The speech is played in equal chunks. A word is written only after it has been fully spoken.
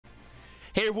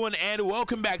Hey everyone, and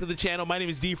welcome back to the channel. My name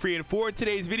is D-Free, and for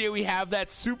today's video we have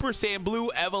that Super Saiyan Blue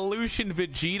Evolution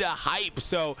Vegeta hype.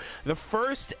 So the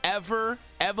first ever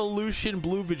Evolution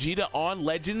Blue Vegeta on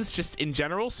Legends just in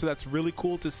general, so that's really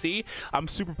cool to see. I'm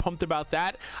super pumped about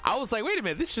that. I was like, wait a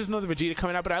minute, this is just another Vegeta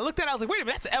coming out, but I looked at it, I was like, wait a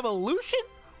minute, that's Evolution?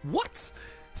 What?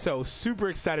 So super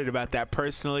excited about that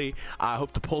personally. I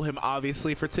hope to pull him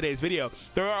obviously for today's video.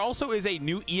 There also is a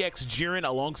new EX Jiren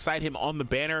alongside him on the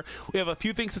banner. We have a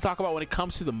few things to talk about when it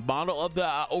comes to the model of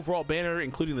the overall banner,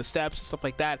 including the steps and stuff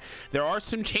like that. There are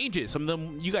some changes. Some of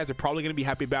them you guys are probably going to be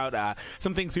happy about.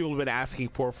 Some things people have been asking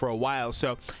for a while.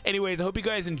 So anyways, I hope you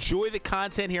guys enjoy the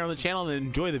content here on the channel and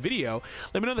enjoy the video.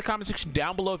 Let me know in the comment section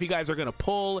down below if you guys are going to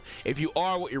pull. If you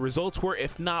are, what your results were.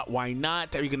 If not, why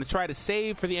not? Are you going to try to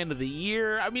save for the end of the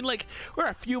year? I mean, like, we're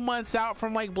a few months out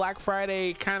from like Black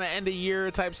Friday, kind of end of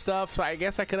year type stuff, so I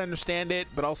guess I could understand it,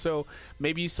 but also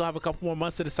maybe you still have a couple more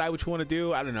months to decide what you want to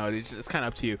do. I don't know, it's kind of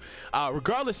up to you.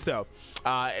 Regardless though,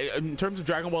 in terms of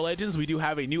Dragon Ball Legends, we do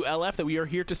have a new LF that we are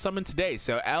here to summon today.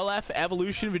 So LF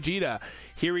Evolution Vegeta,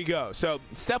 here we go. So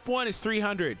step 1 is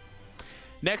 300.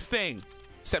 Next thing,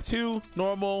 step 2,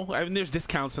 normal. I mean, there's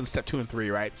discounts on step 2 and 3,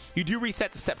 right? You do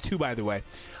reset to step 2, by the way,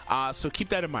 so keep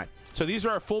that in mind. So these are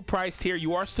our full price tier.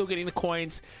 You are still getting the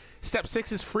coins. Step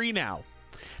 6 is free now.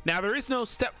 Now there is no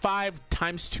step 5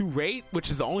 ×2 rate, which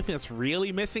is the only thing that's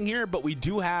really missing here, but we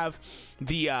do have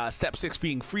the step 6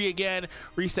 being free again,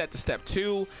 reset to step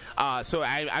 2. So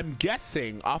I'm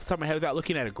guessing off the top of my head, without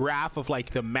looking at a graph of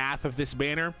like the math of this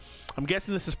banner, I'm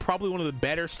guessing this is probably one of the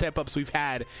better step ups we've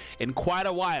had in quite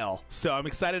a while. So I'm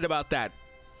excited about that.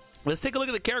 Let's take a look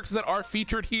at the characters that are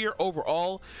featured here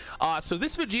overall. So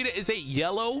this Vegeta is a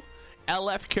yellow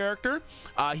LF character.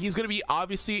 He's going to be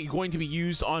obviously going to be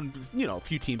used on, you know, a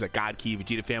few teams like God Key,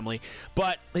 Vegeta Family,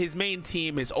 but his main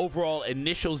team, his overall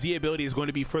initial Z ability is going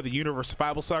to be for the Universe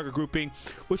Survival Saga grouping,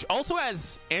 which also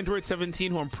has Android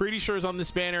 17, who I'm pretty sure is on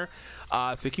this banner.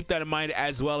 So keep that in mind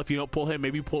as well. If you don't pull him,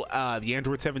 maybe you pull the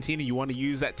Android 17 and you want to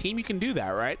use that team, you can do that,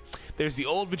 right? There's the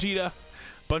old Vegeta,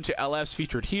 bunch of LFs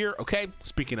featured here. Okay,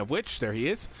 speaking of which, there he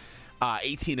is.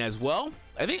 18 as well.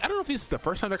 I don't know if this is the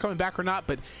first time they're coming back or not,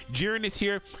 but Jiren is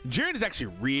here. Jiren is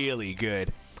actually really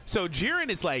good. So Jiren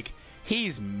is like,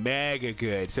 he's mega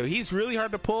good. So he's really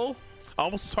hard to pull,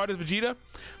 almost as hard as Vegeta,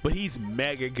 but he's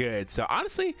mega good. So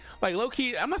honestly, like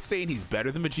low-key, I'm not saying he's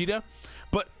better than Vegeta,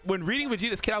 but when reading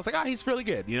Vegeta's kit, I was like, oh, he's really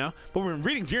good, you know? But when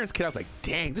reading Jiren's kit, I was like,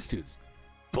 dang, this dude's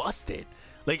busted.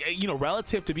 Like, you know,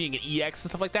 relative to being an EX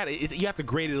and stuff like that, you have to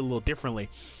grade it a little differently.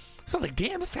 So I was like,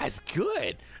 damn, this guy's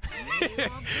good.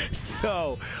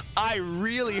 So I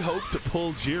really hope to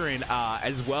pull Jiren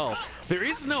as well. There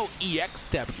is no EX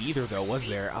step either, though, was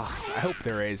there? Oh, I hope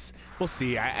there is. We'll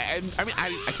see. I mean,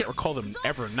 I can't recall them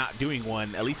ever not doing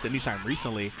one, at least anytime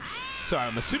recently. So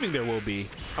I'm assuming there will be.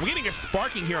 I'm getting a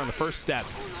sparking here on the first step.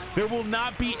 There will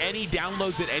not be any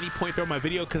downloads at any point throughout my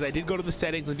video because I did go to the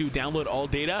settings and do download all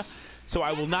data. So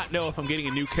I will not know if I'm getting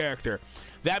a new character.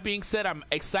 That being said, I'm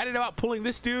excited about pulling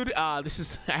this dude. I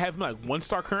have him like 1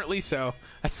 star currently, so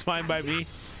that's fine by me.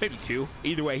 Maybe 2.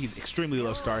 Either way, he's extremely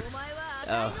low starred.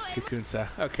 Oh, Kakunsa.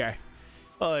 Okay.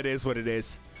 Well, it is what it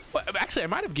is. Well, actually, I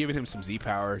might have given him some Z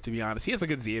power, to be honest. He has a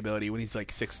good Z ability when he's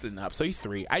like 6 and up, so he's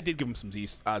 3. I did give him some Z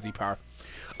power.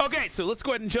 Okay, so let's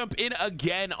go ahead and jump in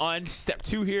again on step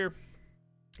 2 here.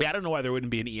 Yeah, I don't know why there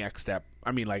wouldn't be an EX step.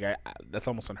 I mean, like, that's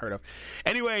almost unheard of.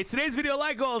 Anyways, today's video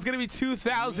like goal is going to be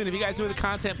 2,000. If you guys enjoy the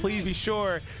content, please be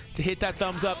sure to hit that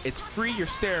thumbs up. It's free. You're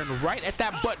staring right at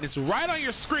that button. It's right on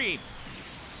your screen.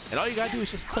 And all you got to do is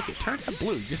just click it. Turn that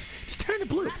blue. Just turn to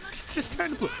blue. Just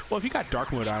turn to blue. Well, if you got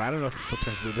dark mode on, I don't know if it still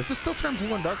turns blue. Does it still turn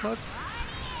blue on dark mode?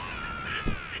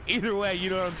 Either way,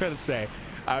 you know what I'm trying to say.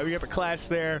 We got the clash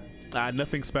there.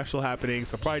 Nothing special happening.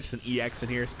 So probably just an EX in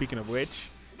here, speaking of which.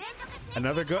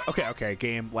 Another good. Okay,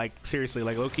 game. Like, seriously,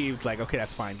 like, low-key, like, okay,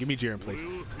 that's fine. Give me Jiren, please.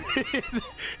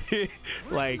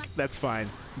 Like, that's fine.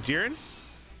 Jiren?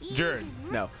 Jiren.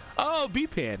 No. Oh,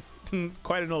 B-Pan.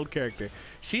 Quite an old character.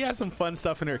 She has some fun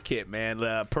stuff in her kit, man.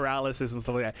 The paralysis and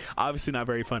stuff like that. Obviously not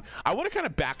very fun. I want to kind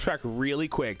of backtrack really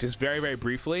quick, just very, very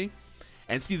briefly,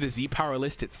 and see the Z power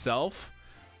list itself.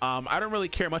 I don't really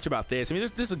care much about this. I mean,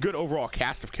 this is a good overall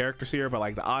cast of characters here, but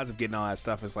like the odds of getting all that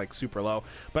stuff is like super low.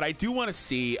 But I do want to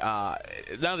see, now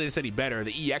that it's any better,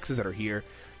 the EXs that are here.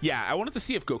 Yeah, I wanted to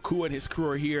see if Goku and his crew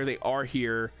are here. They are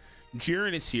here.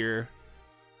 Jiren is here.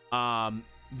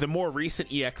 The more recent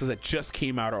EXs that just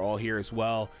came out are all here as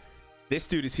well. This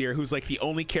dude is here, who's like the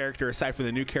only character aside from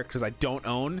the new characters I don't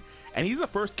own. And he's the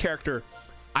first character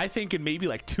I think in maybe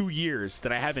like 2 years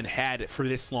that I haven't had for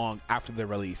this long after the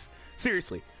release.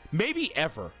 Seriously, Maybe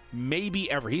ever.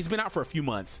 Maybe ever. He's been out for a few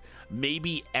months.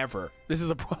 Maybe ever. This is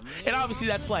a pro, and obviously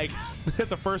that's like,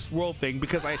 that's a first world thing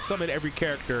because I summon every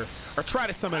character, or try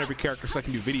to summon every character so I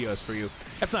can do videos for you.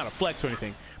 That's not a flex or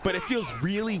anything, but it feels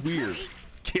really weird.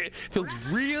 It feels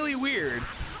really weird.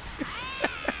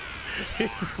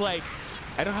 It's like,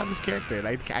 I don't have this character, and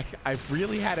I've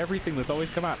really had everything that's always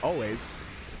come out, always.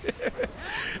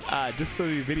 Just so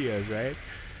many videos, right?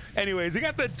 Anyways, we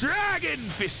got the Dragon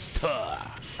Fist. I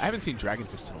haven't seen Dragon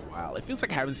Fist in a while. It feels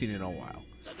like I haven't seen it in a while.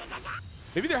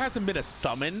 Maybe there hasn't been a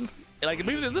summon. Like,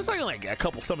 maybe there's like a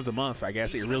couple summons a month, I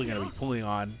guess, that you're really going to be pulling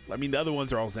on. I mean, the other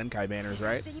ones are all Zenkai banners,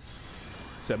 right?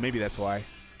 So maybe that's why.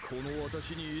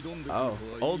 Oh,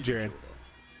 old Jiren.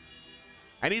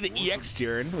 I need the EX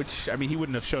Jiren, which, I mean, he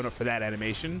wouldn't have shown up for that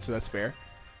animation, so that's fair.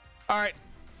 All right.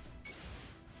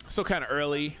 Still kind of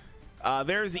early.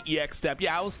 There's the EX step.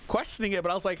 Yeah, I was questioning it,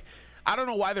 but I was like, I don't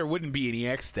know why there wouldn't be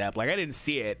an EX step. Like, I didn't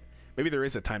see it. Maybe there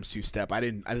is a ×2 step. I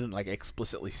didn't like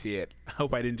explicitly see it. I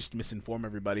hope I didn't just misinform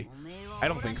everybody. I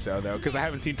don't think so though, because I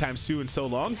haven't seen ×2 in so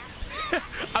long.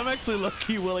 I'm actually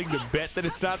low-key willing to bet that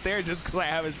it's not there just because I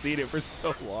haven't seen it for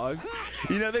so long.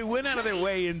 You know, they went out of their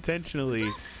way intentionally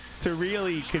to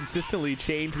really consistently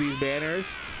change these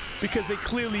banners because they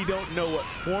clearly don't know what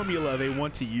formula they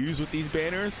want to use with these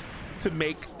banners to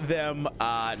make them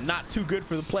not too good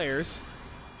for the players.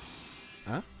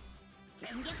 Huh?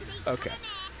 Okay.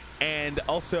 And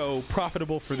also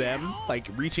profitable for them, like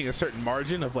reaching a certain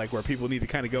margin of like where people need to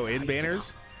kind of go in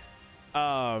banners.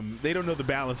 They don't know the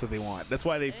balance that they want. That's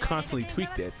why they've constantly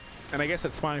tweaked it. And I guess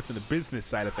that's fine from the business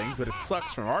side of things, but it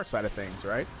sucks from our side of things,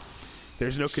 right?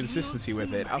 There's no consistency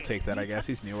with it. I'll take that, I guess.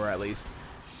 He's newer at least.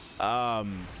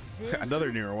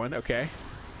 Another newer one, okay.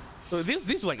 So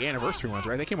these are like anniversary ones,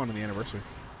 right? They came on the anniversary.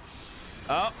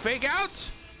 Oh, fake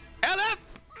out! LF!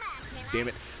 Damn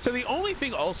it. So the only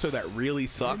thing also that really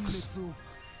sucks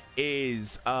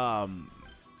is the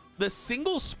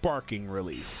single sparking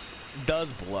release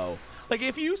does blow. Like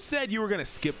if you said you were gonna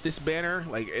skip this banner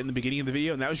like in the beginning of the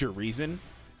video and that was your reason,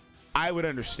 I would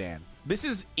understand. This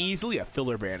is easily a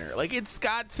filler banner. Like it's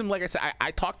got some, like I said,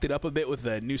 I talked it up a bit with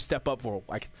the new step up for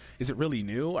like, is it really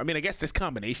new? I mean, I guess this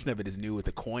combination of it is new with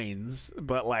the coins,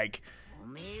 but like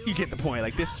you get the point.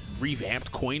 Like this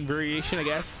revamped coin variation, I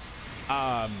guess.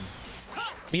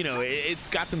 You know, it's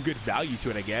got some good value to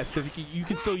it, I guess, because you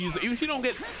can still use it. Even if you don't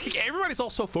get, like, everybody's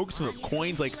also focused on the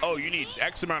coins, like, oh, you need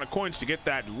X amount of coins to get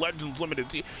that Legends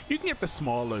Limited. You can get the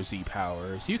smaller Z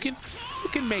powers. You can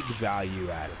make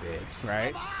value out of it,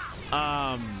 right?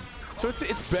 So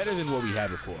it's better than what we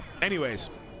had before. Anyways,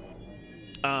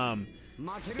 if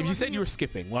you said you were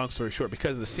skipping, long story short,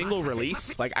 because of the single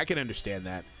release, like, I can understand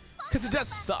that. Because it does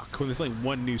suck when there's like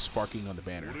one new sparking on the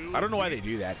banner. I don't know why they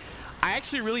do that. I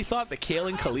actually really thought the Kale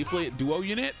and Khalifa duo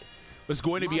unit was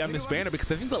going to be on this banner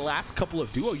because I think the last couple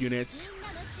of duo units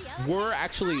were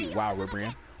actually, wow,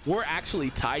 Ribrian, were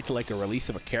actually tied to like a release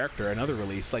of a character, another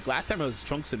release. Like last time it was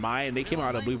Trunks and Mai, and they came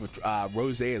out, I believe, with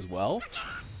Rose as well.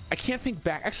 I can't think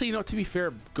back. Actually, you know, to be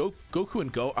fair, Goku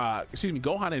and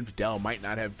Gohan and Videl might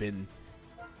not have been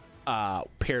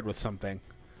paired with something.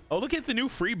 Oh, look at the new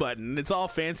free button. It's all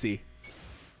fancy.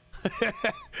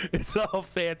 It's all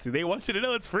fancy. They want you to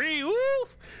know it's free. Woo!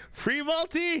 Free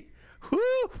multi. Woo!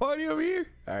 Party over here.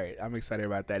 All right, I'm excited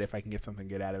about that if I can get something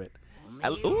good out of it.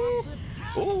 Ooh!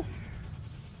 Ooh!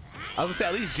 I was gonna say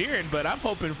at least Jiren, but I'm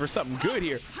hoping for something good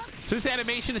here. So this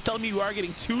animation is telling me you are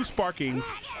getting 2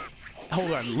 sparkings.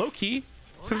 Hold on, low key.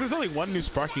 Since there's only one new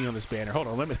sparking on this banner, hold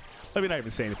on. Let me not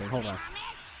even say anything. Hold on.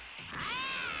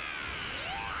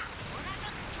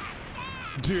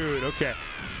 Dude, okay.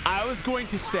 I was going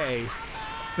to say,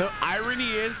 the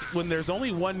irony is when there's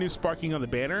only one new sparking on the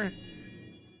banner,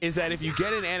 is that if you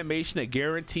get an animation that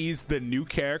guarantees the new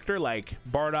character, like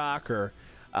Bardock or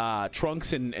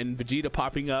Trunks and Vegeta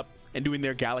popping up and doing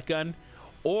their Gallic Gun,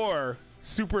 or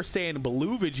Super Saiyan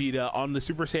Blue Vegeta on the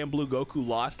Super Saiyan Blue Goku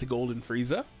lost to Golden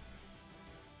Frieza.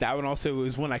 That one also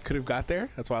was one I could have got there.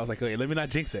 That's why I was like, okay, let me not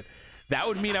jinx it. That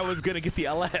would mean I was going to get the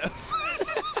LF.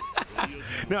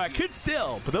 No, I could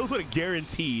still, but those would have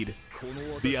guaranteed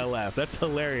the LF. That's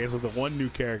hilarious with the one new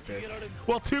character.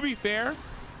 Well, to be fair,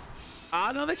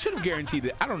 no, they should have guaranteed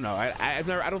it. I don't know. I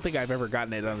don't think I've ever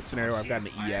gotten it on a scenario where I've gotten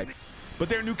an EX, but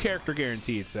they're new character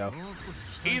guaranteed. So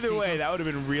either way, that would have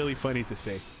been really funny to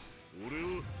see.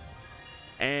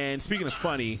 And speaking of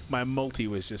funny, my multi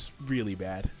was just really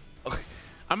bad.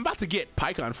 I'm about to get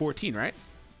PyCon 14, right?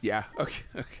 Yeah.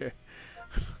 Okay.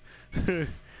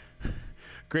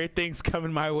 Great things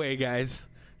coming my way, guys.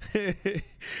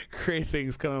 Great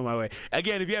things coming my way.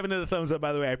 Again, if you have another thumbs up,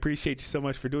 by the way, I appreciate you so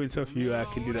much for doing so. If you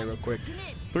can do that real quick.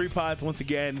 3 pods once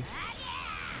again.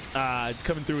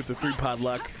 coming through with the 3-pod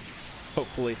luck.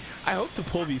 Hopefully. I hope to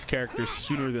pull these characters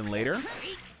sooner than later.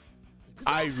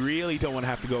 I really don't want to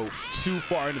have to go too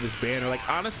far into this banner. Like,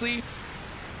 honestly,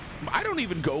 I don't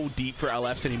even go deep for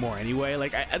LFs anymore anyway.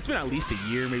 Like, it's been at least a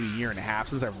year, maybe a year and a half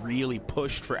since I've really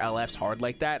pushed for LFs hard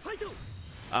like that.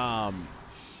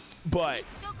 But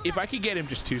if I could get him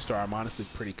just 2-star, I'm honestly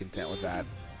pretty content with that.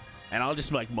 And I'll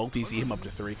just like multi-Z him up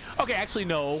to 3. Okay, actually,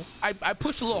 no. I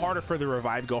pushed a little harder for the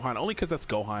Revive Gohan, only because that's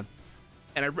Gohan.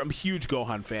 And I'm a huge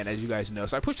Gohan fan, as you guys know.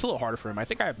 So I pushed a little harder for him. I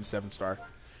think I have him 7-star.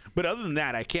 But other than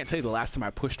that, I can't tell you the last time I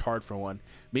pushed hard for one.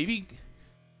 Maybe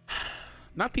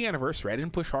not the anniversary. I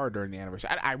didn't push hard during the anniversary.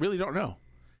 I really don't know.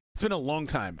 It's been a long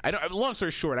time. Long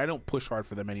story short, I don't push hard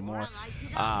for them anymore.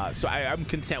 So I'm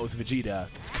content with Vegeta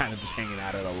kind of just hanging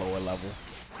out at a lower level.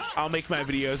 I'll make my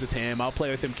videos with him. I'll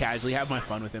play with him casually, have my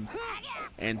fun with him.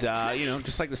 And, you know,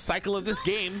 just like the cycle of this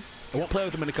game, I won't play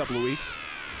with him in a couple of weeks.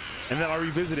 And then I'll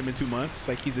revisit him in 2 months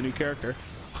like he's a new character.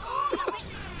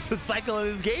 It's the cycle of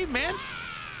this game, man.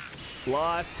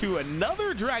 Lost to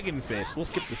another Dragon Fist. We'll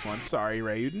skip this one. Sorry,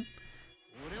 Ryuden.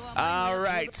 All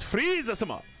right.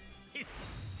 Frieza-sama.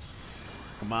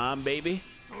 Come on, baby.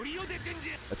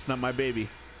 That's not my baby.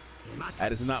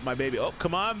 That is not my baby. Oh,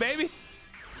 come on, baby.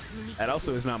 That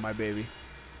also is not my baby.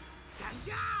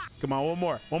 Come on, one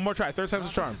more. One more try. 3rd time's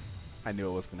a charm. I knew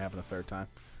it was going to happen a 3rd time.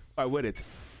 Why would it?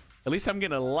 At least I'm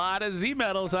getting a lot of Z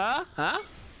medals, huh? Huh?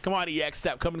 Come on, EX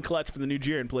Step. Come in clutch for the new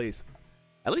Jiren, please.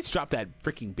 At least drop that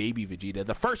freaking baby Vegeta.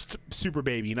 The first super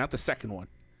baby, not the second one.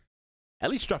 At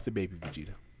least drop the baby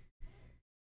Vegeta.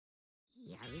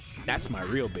 That's my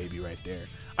real baby right there.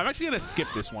 I'm actually going to skip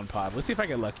this one pod. Let's see if I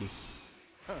get lucky.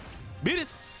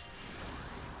 Beatus!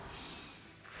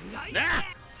 Nah!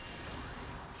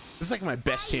 This is like my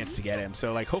best chance to get him,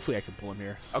 so like hopefully I can pull him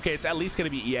here. Okay, it's at least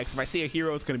gonna be EX. If I see a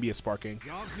hero, it's gonna be a Sparking.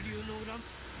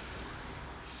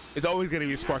 It's always gonna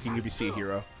be a Sparking if you see a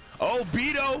hero. Oh,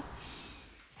 Beto!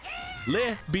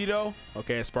 Beto.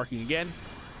 Okay, a Sparking again.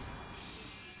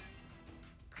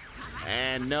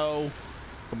 And no.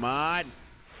 Come on.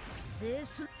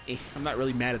 I'm not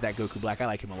really mad at that Goku Black. I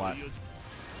like him a lot.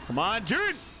 Come on,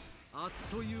 Jiren!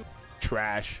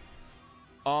 Trash.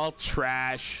 All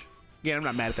trash. Again, I'm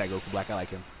not mad at that Goku Black. I like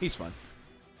him. He's fun.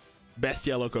 Best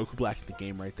yellow Goku Black in the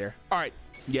game right there. All right.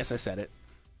 Yes, I said it.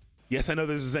 Yes, I know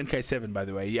there's a Zenkai 7, by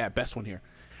the way. Yeah, best one here.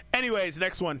 Anyways,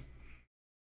 next one.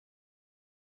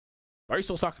 Why are you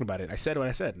still talking about it? I said what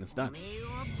I said, and it's done.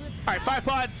 All right, 5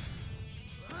 pods.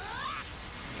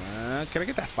 Can I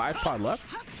get that 5-pod luck?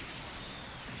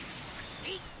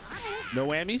 No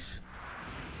whammies?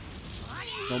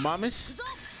 No mamas?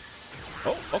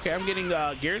 Oh, okay. I'm getting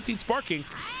guaranteed Sparking.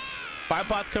 5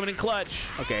 pods coming in clutch.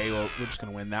 Okay, well, we're just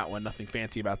going to win that one. Nothing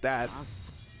fancy about that.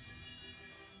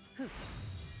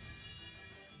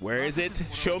 Where is it?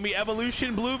 Show me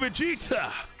Evolution Blue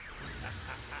Vegeta.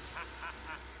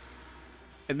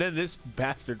 And then this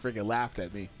bastard freaking laughed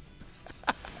at me.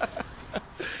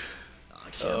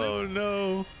 Oh,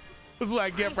 no. This is what I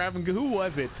get for having... Who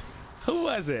was it? Who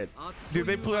was it? Dude,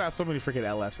 they put out so many freaking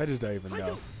LFs. I just don't even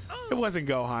know. It wasn't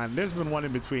Gohan. There's been one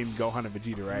in between Gohan and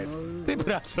Vegeta, right? They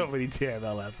put out so many damn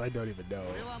LFs. I don't even know.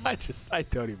 I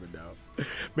don't even know.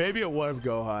 Maybe it was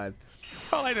Gohan.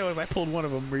 All I know is I pulled one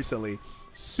of them recently,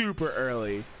 super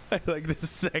early, like the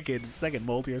second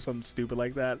multi or something stupid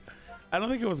like that. I don't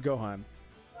think it was Gohan.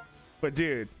 But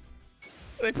dude,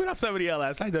 they put out so many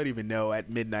LFs. I don't even know at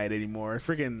midnight anymore.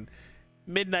 Freaking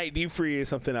Midnight Deep Free is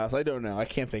something else. I don't know. I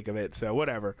can't think of it. So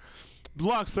whatever.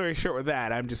 Long story short with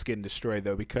that, I'm just getting destroyed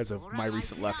though because of my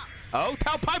recent luck. Oh,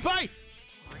 Tao Pai Pai!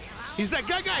 He's that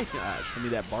guy! Show me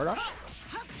that Bardock.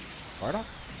 Bardock?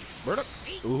 Burdock?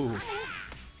 Ooh.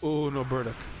 Ooh, no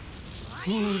Burdock.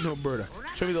 Ooh, no Burdock.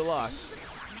 Show me the loss.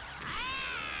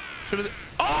 Show me the...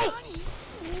 Oh!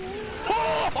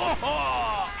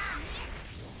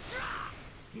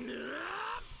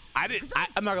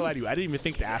 I'm not gonna lie to you. I didn't even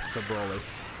think to ask for Broly.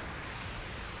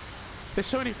 There's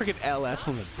so many freaking LFs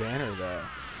on the banner, though.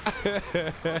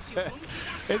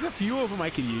 There's a few of them I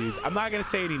could use. I'm not going to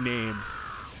say any names.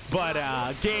 But,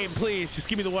 game, please, just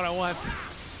give me the one I want.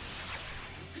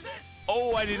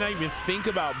 Oh, I did not even think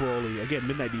about Broly. Again,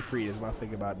 Midnight D3 does not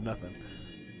think about nothing.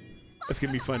 It's going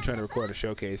to be fun trying to record a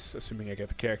showcase, assuming I get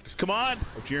the characters. Come on!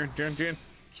 Oh, Jiren.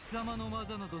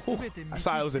 Ooh, I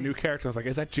saw it was a new character. I was like,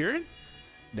 is that Jiren?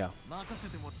 No.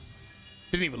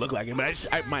 Didn't even look like him, but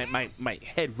my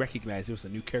head recognized it was a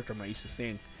new character I'm not used to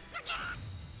seeing.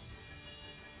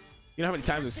 You know how many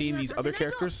times I've seen these other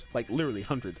characters? Like literally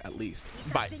hundreds at least.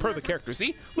 Per the character.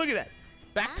 See? Look at that.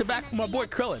 Back to back with my boy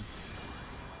Krillin.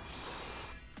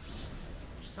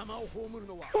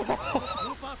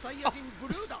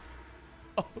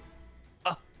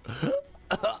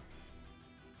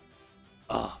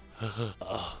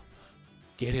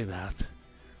 Get him out.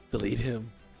 Delete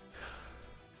him.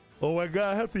 Oh my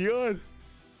god, I have to yawn.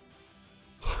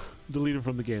 Delete him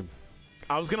from the game.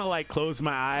 I was gonna like close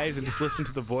my eyes and just listen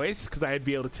to the voice because I'd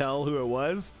be able to tell who it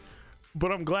was,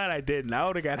 but I'm glad I didn't. I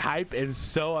would have got hype and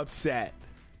so upset.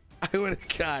 I would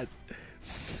have got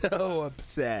so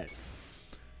upset.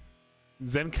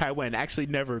 Zenkai Wen. Actually,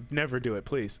 never do it,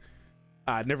 please.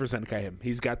 Never Zenkai him.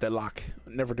 He's got that lock.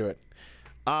 Never do it.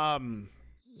 Well,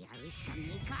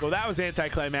 that was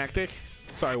anticlimactic.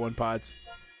 Sorry, One Pods.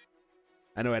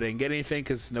 I know I didn't get anything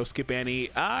because no skip Annie.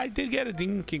 I did get a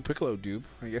Demon King Piccolo dupe.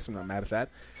 I guess I'm not mad at that.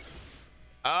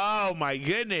 Oh my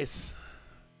goodness.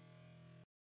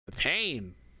 The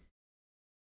pain.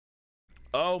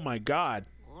 Oh my god.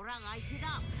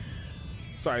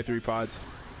 Sorry, 3 pods.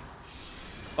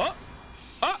 Oh!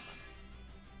 Oh!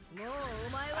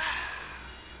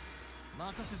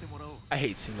 I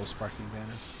hate single sparking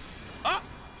banners. Oh!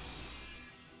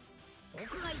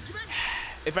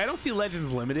 If I don't see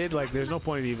Legends Limited, like, there's no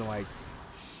point in even, like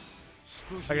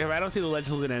if I don't see the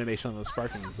Legends Limited animation on those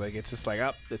sparkings, like, it's just like,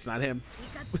 oh, it's not him.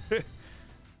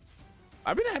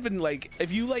 I've been having, like,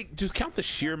 if you, like, just count the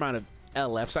sheer amount of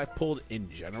LFs I've pulled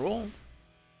in general,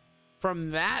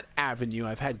 from that avenue,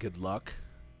 I've had good luck.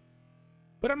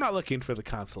 But I'm not looking for the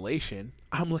consolation.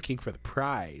 I'm looking for the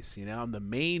prize, you know? I'm the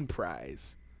main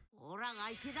prize.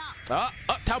 Oh,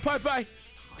 Tao Pai Pai!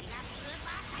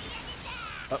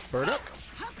 Burdock?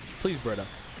 Please, Burdock.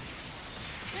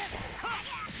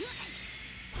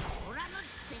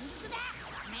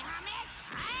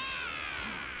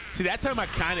 See, that time I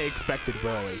kind of expected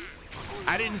Broly.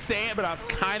 I didn't say it, but I was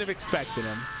kind of expecting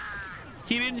him.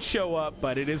 He didn't show up,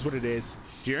 but it is what it is.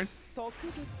 Jiren?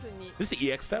 Is this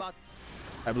the EX step?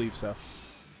 I believe so.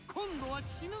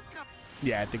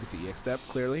 Yeah, I think it's the EX step,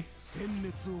 clearly.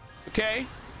 Okay.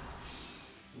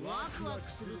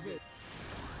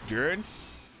 Jiren?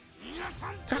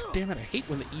 God damn it, I hate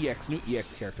when the new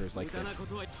EX character is like this.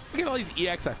 Look at all these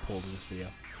EX I've pulled in this video.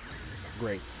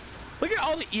 Great. Look at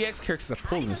all the EX characters I've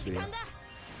pulled in this video.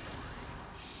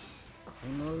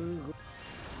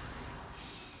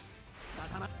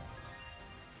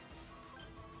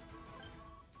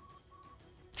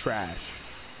 Trash.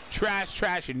 Trash,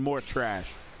 trash, and more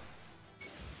trash.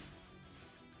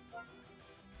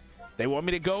 They want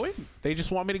me to go in. They just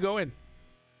want me to go in.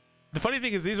 The funny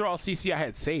thing is, these are all CC I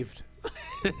had saved.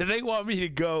 They want me to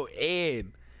go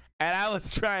in. And I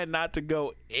was trying not to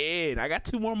go in. I got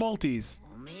 2 more multis.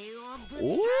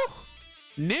 Ooh.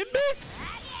 Nimbus?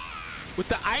 With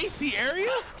the icy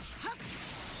area?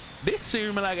 This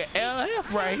seems like an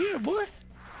LF right here, boy.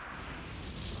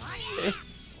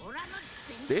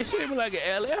 This seems like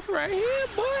an LF right here,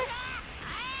 boy.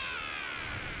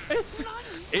 It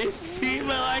seems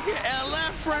like an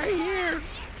LF right here.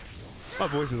 My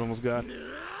voice is almost gone.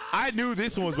 I knew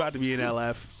this one was about to be an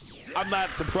LF. I'm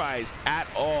not surprised at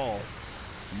all.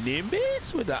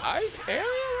 Nimbus with the ice area?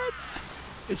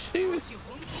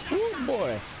 Oh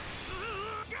boy.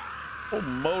 Oh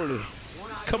moly.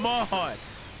 Come on.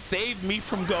 Save me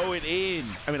from going in.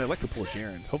 I mean, I'd like to pull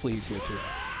Jiren. Hopefully he's here too.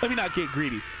 Let me not get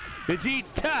greedy.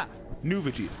 Vegeta. New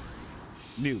Vegeta.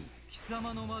 New.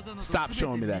 Stop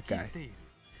showing me that guy.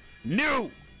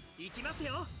 New.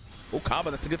 Oh,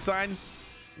 Kaba, that's a good sign.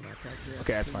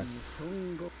 Okay, that's fine.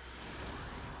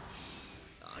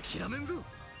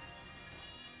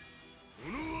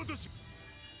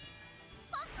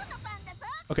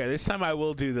 Okay, this time I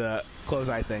will do the close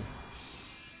eye thing.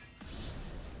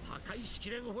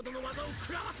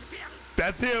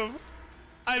 That's him.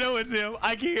 I know it's him.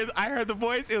 I can hear. I heard the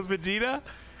voice. It was Vegeta.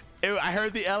 I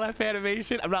heard the LF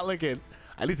animation. I'm not looking.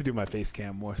 I need to do my face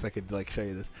cam more so I could like show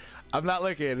you this. I'm not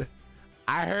looking.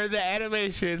 I heard the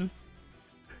animation.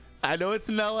 I know it's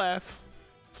an LF.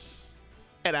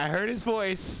 And I heard his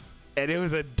voice. And it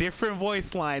was a different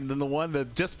voice line than the one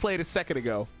that just played a second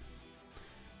ago.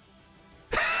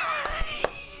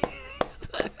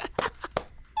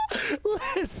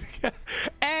 Let's go.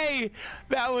 Hey,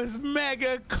 that was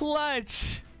mega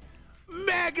clutch.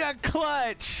 Mega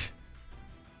clutch.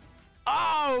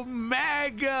 Oh,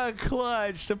 mega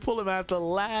clutch to pull him out the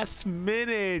last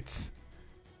minute.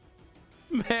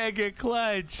 Mega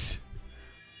clutch.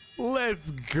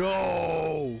 Let's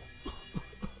go.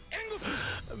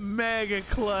 Mega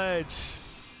clutch.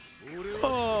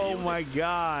 Oh my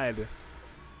god.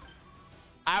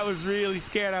 I was really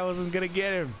scared I wasn't gonna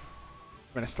get him.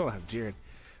 I mean, I still don't have Jiren.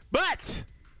 But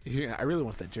yeah, I really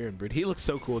want that Jiren breed. He looks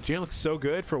so cool. Jiren looks so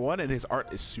good for one, and his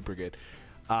art is super good.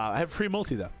 I have free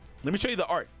multi though. Let me show you the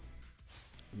art.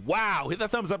 Wow, hit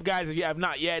that thumbs up, guys, if you have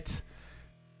not yet.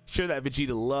 Show that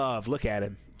Vegeta love. Look at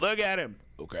him. Look at him.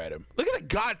 Look at him. Look at the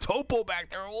God Topo back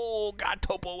there. Oh, God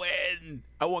Topo win.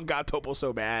 I want God Topo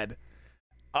so bad.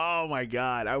 Oh my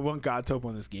God. I want God Topo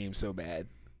in this game so bad.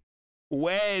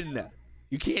 When?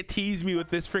 You can't tease me with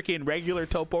this freaking regular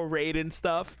Topo raid and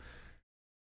stuff.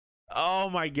 Oh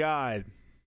my God.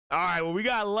 All right. Well, we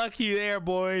got lucky there,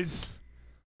 boys.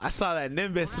 I saw that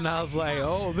Nimbus and I was like,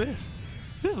 oh, this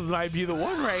might be the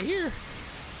one right here.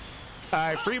 All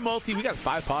right, free multi. We got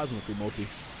 5 pods in the free multi.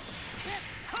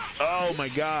 Oh my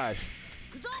gosh.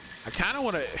 I kind of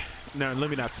want to. No, let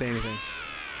me not say anything.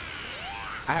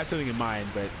 I have something in mind,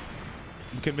 but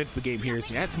I'm convinced the game hears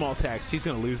me. I had small text. He's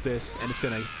going to lose this, and it's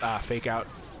going to fake out.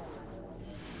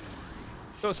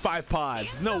 Those 5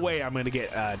 pods. No way I'm going to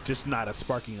get just not a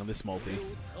sparking on this multi.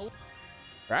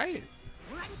 Right?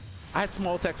 I had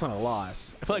small text on a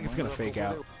loss. I feel like it's going to fake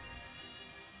out.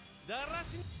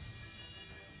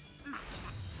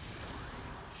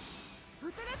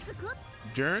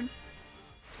 Jern?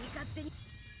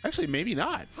 Actually, maybe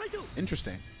not.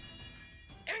 Interesting.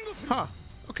 Huh.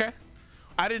 Okay.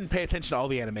 I didn't pay attention to all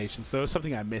the animations. So it was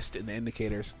something I missed in the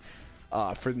indicators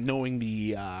for knowing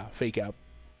the fake out.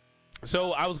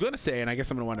 So I was going to say, and I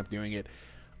guess I'm going to wind up doing it,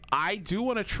 I do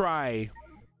want to try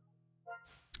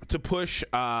to push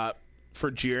for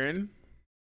Jiren.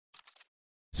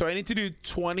 So I need to do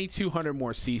 2200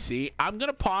 more CC. I'm going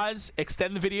to pause,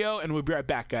 extend the video, and we'll be right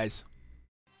back, guys.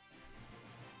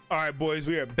 All right, boys,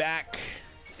 we are back,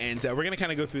 and we're going to kind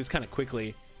of go through this kind of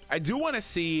quickly. I do want to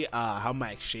see how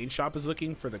my exchange shop is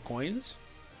looking for the coins.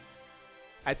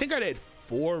 I think I did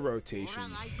 4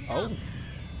 rotations. Oh,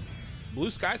 blue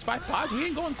skies, 5 pods. We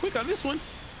ain't going quick on this one.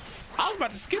 I was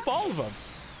about to skip all of them.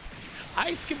 I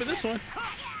ain't skipping this one.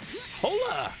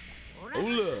 Hola.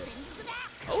 Hola.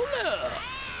 Hola.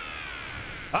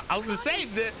 I was gonna say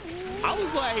that. I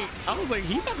was like,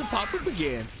 he about to pop up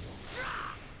again.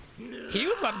 He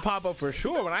was about to pop up for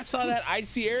sure. When I saw that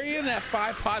icy area and that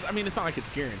 5 pods, I mean, it's not like it's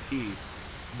guaranteed,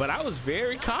 but I was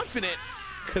very confident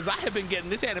because I have been getting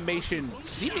this animation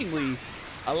seemingly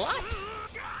a lot.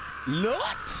 I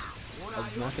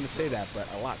was not gonna say that, but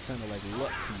a lot sounded like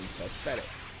 "lot" to me, so I said it,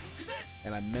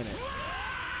 and I meant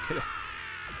it.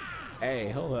 Hey,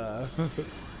 hold up.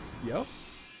 Yo.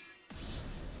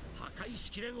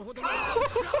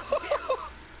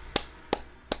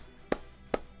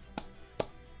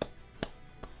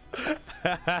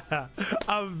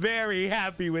 I'm very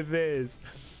happy with this.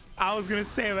 I was gonna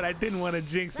say, but I didn't want to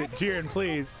jinx it. Jiren,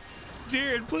 please.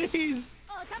 Jiren, please.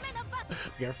 I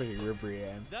got freaking rip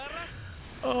Brienne.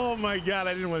 Oh my God,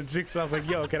 I didn't want to jinx it. I was like,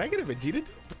 yo, can I get a Vegeta dupe?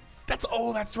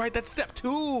 That's right. That's step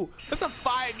 2. That's a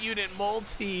 5-unit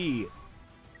multi.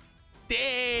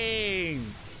 Dang.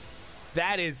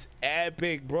 That is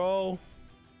epic, bro.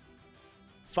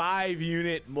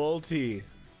 5-unit multi.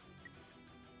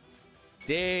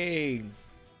 Dang.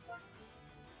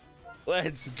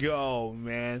 Let's go,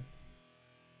 man.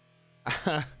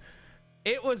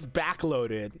 It was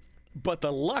backloaded, but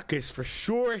the luck is for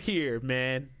sure here,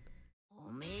 man.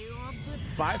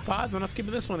 5 pods. I'm not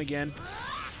skipping this one again.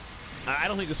 I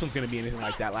don't think this one's going to be anything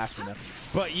like that last one, though.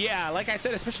 But yeah, like I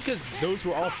said, especially because those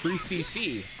were all free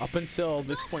CC up until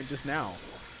this point just now.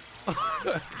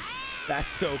 That's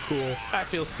so cool. That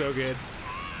feels so good.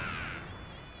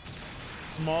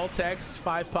 Small text,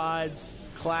 5 pods,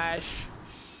 clash.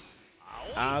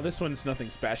 This one's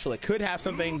nothing special. It could have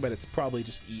something, but it's probably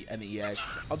just an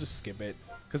EX. I'll just skip it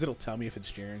because it'll tell me if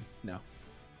it's Jiren. No.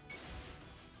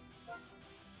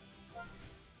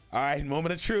 All right,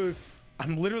 moment of truth.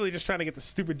 I'm literally just trying to get the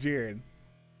stupid Jiren.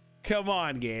 Come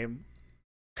on, game.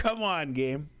 Come on,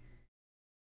 game.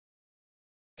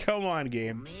 Come on,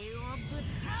 game.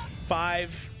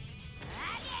 5.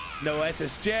 No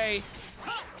SSJ.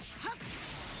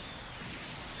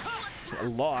 A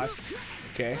loss.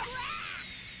 Okay.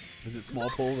 Is it small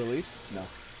pull release? No.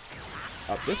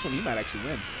 This one, he might actually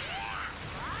win.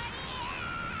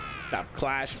 Now,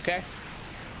 clash. Okay.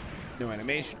 No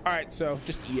animation. All right, so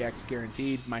just EX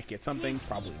guaranteed. Might get something.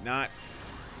 Probably not.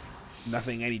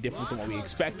 Nothing any different than what we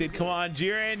expected. Come on,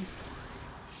 Jiren.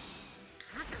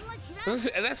 It's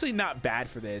actually not bad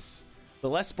for this. The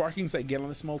less sparkings I get on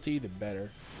this multi, the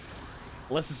better.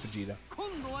 Unless it's Vegeta.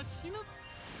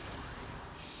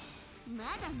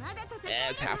 Yeah,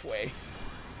 it's halfway.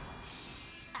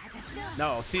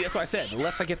 No, see, that's what I said. The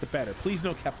less I get, the better. Please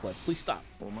no Kefless. Please stop.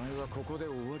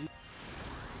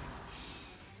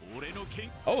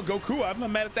 Oh, Goku, I'm not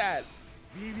mad at that.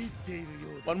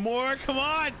 One more, come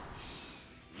on.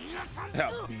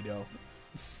 Oh, Beto.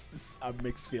 I have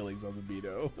mixed feelings on the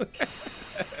Beto.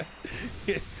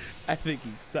 I think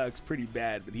he sucks pretty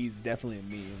bad, but he's definitely a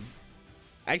meme.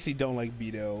 I actually don't like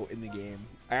Beto in the game.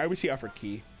 I wish he offered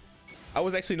Key. I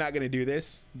was actually not going to do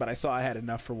this, but I saw I had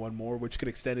enough for one more, which could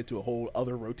extend it to a whole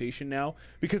other rotation now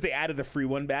because they added the free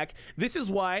one back. This is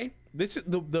why this is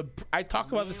the I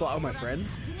talk about this a lot with my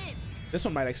friends. This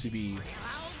one might actually be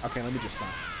okay. Let me just stop.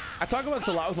 I talk about this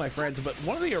a lot with my friends, but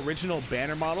one of the original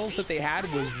banner models that they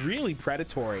had was really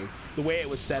predatory. The way it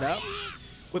was set up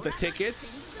with the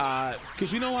tickets,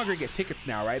 because we no longer get tickets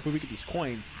now, right? But we get these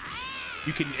coins.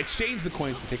 You can exchange the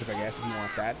coins for tickets, I guess, if you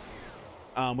want that.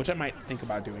 Which I might think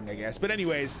about doing, I guess. But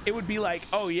anyways, it would be like,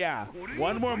 oh yeah,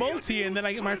 one more multi and then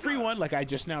I get my free one, like I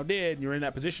just now did. And you're in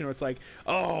that position where it's like,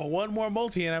 oh, one more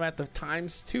multi and I'm at the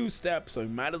 ×2 step, so you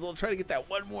might as well try to get that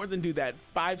one more than do that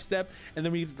 5 step. And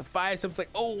then we get to the 5 steps, like,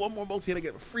 oh, one more multi and I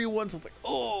get a free one. So it's like,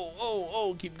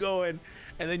 oh, keep going.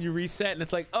 And then you reset and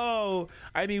it's like, oh,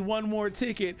 I need one more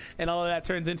ticket. And all of that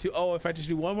turns into, oh, if I just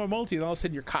do one more multi, and all of a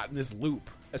sudden you're caught in this loop,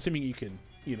 assuming you can,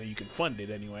 you can fund it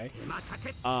anyway.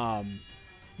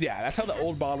 Yeah, that's how the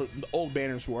old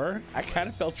banners were. I kind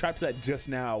of felt trapped to that just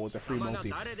now with the free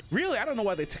multi. Really, I don't know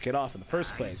why they took it off in the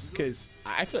first place, because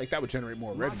I feel like that would generate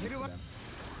more revenue for them.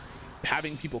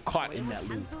 Having people caught in that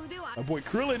loop. My boy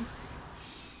Krillin.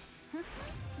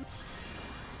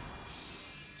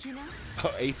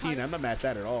 Oh, 18. I'm not mad at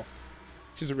that at all.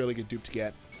 She's a really good dupe to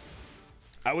get.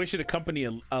 I wish it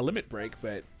accompanied a limit break,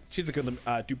 but she's a good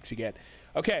dupe to get.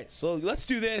 Okay, so let's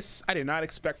do this. I did not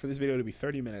expect for this video to be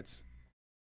 30 minutes.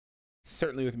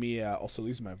 Certainly with me also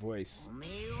losing my voice.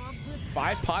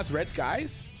 5 pods red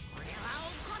skies?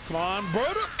 Come on, bro.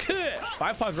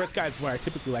 5 pods red skies is where I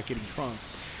typically like getting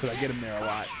Trunks, because I get him there a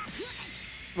lot.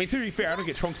 I mean, to be fair, I don't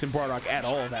get Trunks and Bardock at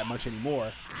all that much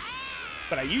anymore,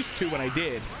 but I used to when I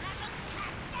did.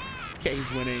 Okay,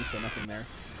 he's winning, so nothing there.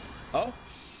 Oh,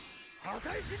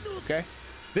 okay.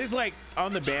 There's like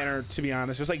on the banner, to be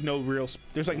honest, there's like no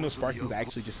sparkings I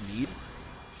actually just need.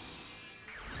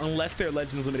 Unless they're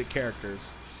Legends Limited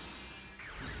characters.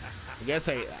 I guess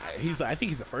I think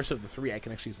he's the first of the 3 I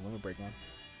can actually use a limit break on.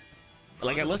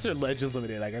 Like, unless they're Legends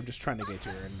Limited, like I'm just trying to get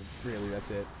Jiren, and really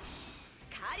that's it.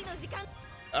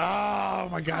 Oh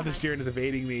my god, this Jiren is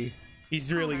evading me.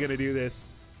 He's really gonna do this.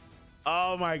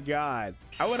 Oh my god.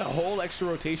 I want a whole extra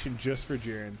rotation just for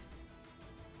Jiren.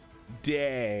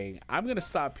 Dang. I'm gonna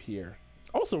stop here.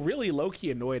 Also, really low-key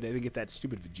annoyed I didn't get that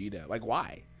stupid Vegeta. Like,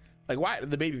 why? Like, why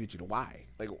the baby Vegeta? Why?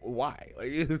 Like, why? Like,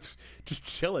 it's just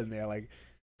chilling there. Like,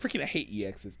 freaking I hate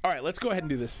EXs. All right, let's go ahead and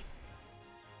do this.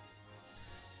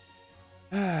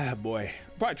 Ah, boy.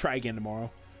 Probably try again tomorrow.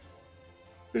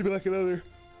 Maybe like another.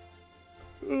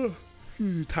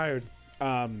 Tired.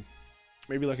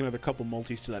 Maybe like another couple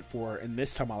multis to that 4, and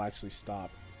this time I'll actually stop.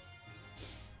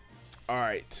 All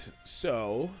right.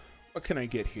 So, what can I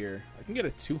get here? I can get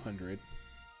a 200,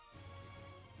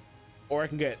 or I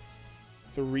can get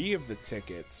 3 of the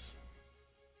tickets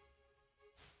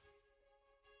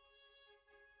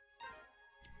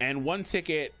and 1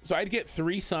 ticket, so I'd get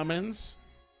 3 summons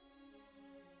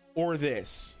or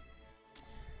this.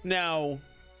 Now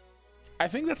I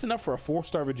think that's enough for a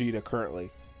 4-star Vegeta currently.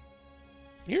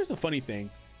 Here's the funny thing,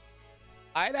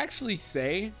 I'd actually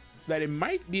say that it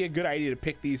might be a good idea to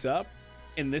pick these up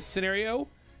in this scenario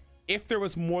if there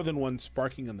was more than 1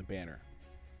 sparking on the banner.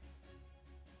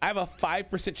 I have a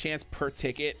 5% chance per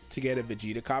ticket to get a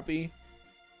Vegeta copy,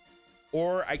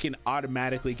 or I can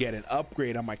automatically get an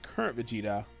upgrade on my current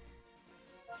Vegeta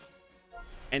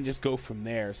and just go from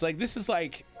there. So like, this is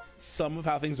like some of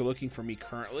how things are looking for me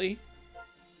currently.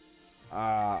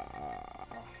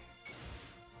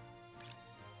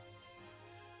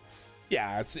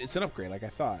 Yeah, it's an upgrade like I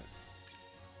thought.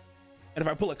 And if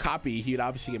I pull a copy, he'd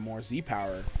obviously get more Z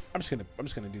power. I'm just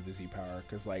gonna do the Z power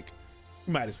because like,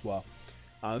 might as well.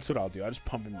 That's what I'll do. I'll just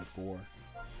pump him to 4.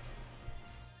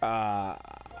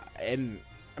 And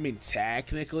I mean,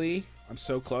 technically, I'm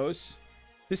so close.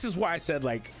 This is why I said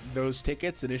like those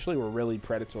tickets initially were really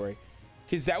predatory,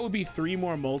 because that would be 3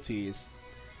 more multis,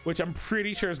 which I'm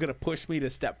pretty sure is gonna push me to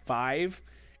step 5.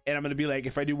 And I'm gonna be like,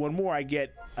 if I do 1 more, I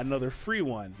get another free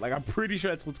one. Like, I'm pretty sure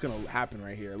that's what's gonna happen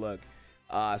right here. Look,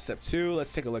 step 2.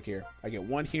 Let's take a look here. I get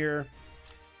 1 here,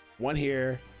 1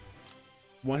 here.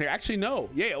 1 here. Actually, no.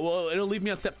 Yeah, well, it'll leave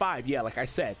me on step 5. Yeah, like I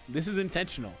said, this is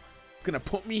intentional. It's gonna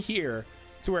put me here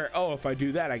to where, oh, if I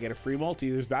do that, I get a free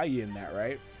multi. There's value in that,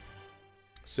 right?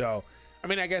 So, I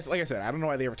mean, I guess, like I said, I don't know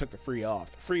why they ever took the free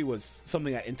off. The free was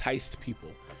something that enticed people.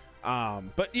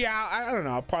 But yeah, I don't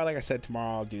know. Probably, like I said,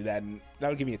 tomorrow I'll do that, and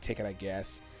that'll give me a ticket, I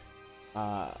guess.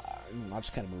 I'll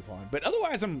just kind of move on. But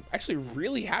otherwise, I'm actually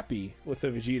really happy with the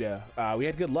Vegeta. We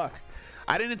had good luck.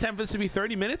 I didn't intend for this to be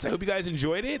 30 minutes. I hope you guys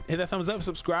enjoyed it. Hit that thumbs up,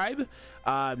 subscribe.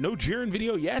 No Jiren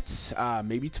video yet.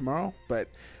 Maybe tomorrow, but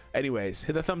Anyways,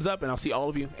 hit the thumbs up, and I'll see all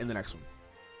of you in the next one.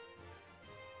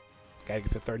 Gotta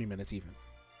get to 30 minutes even.